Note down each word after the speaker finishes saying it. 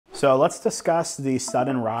So let's discuss the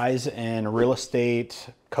sudden rise in real estate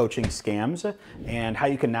coaching scams and how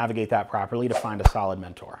you can navigate that properly to find a solid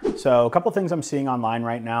mentor. So a couple things I'm seeing online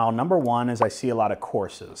right now. Number one is I see a lot of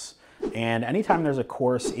courses. And anytime there's a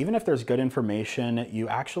course, even if there's good information, you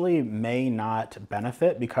actually may not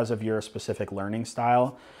benefit because of your specific learning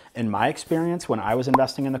style. In my experience, when I was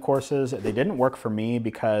investing in the courses, they didn't work for me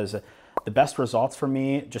because the best results for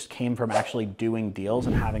me just came from actually doing deals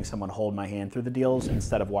and having someone hold my hand through the deals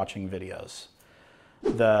instead of watching videos.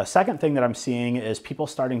 The second thing that I'm seeing is people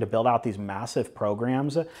starting to build out these massive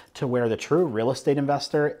programs to where the true real estate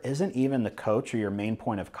investor isn't even the coach or your main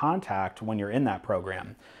point of contact when you're in that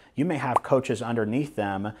program. You may have coaches underneath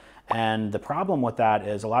them, and the problem with that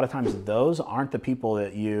is a lot of times those aren't the people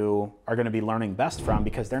that you are going to be learning best from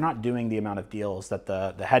because they're not doing the amount of deals that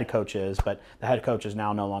the head coach is, but the head coach is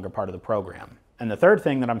now no longer part of the program. And the third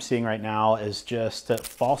thing that I'm seeing right now is just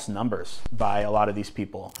false numbers by a lot of these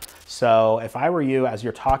people. So if I were you, as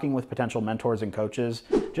you're talking with potential mentors and coaches,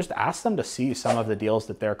 just ask them to see some of the deals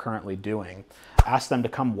that they're currently doing. Ask them to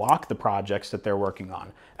come walk the projects that they're working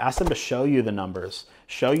on. Ask them to show you the numbers,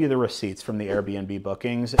 show you the receipts from the Airbnb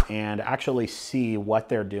bookings, and actually see what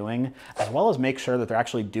they're doing, as well as make sure that they're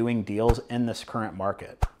actually doing deals in this current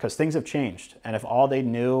market, because things have changed. And if all they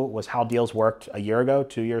knew was how deals worked a year ago,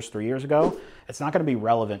 2 years, 3 years ago, it's not going to be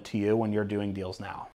relevant to you when you're doing deals now.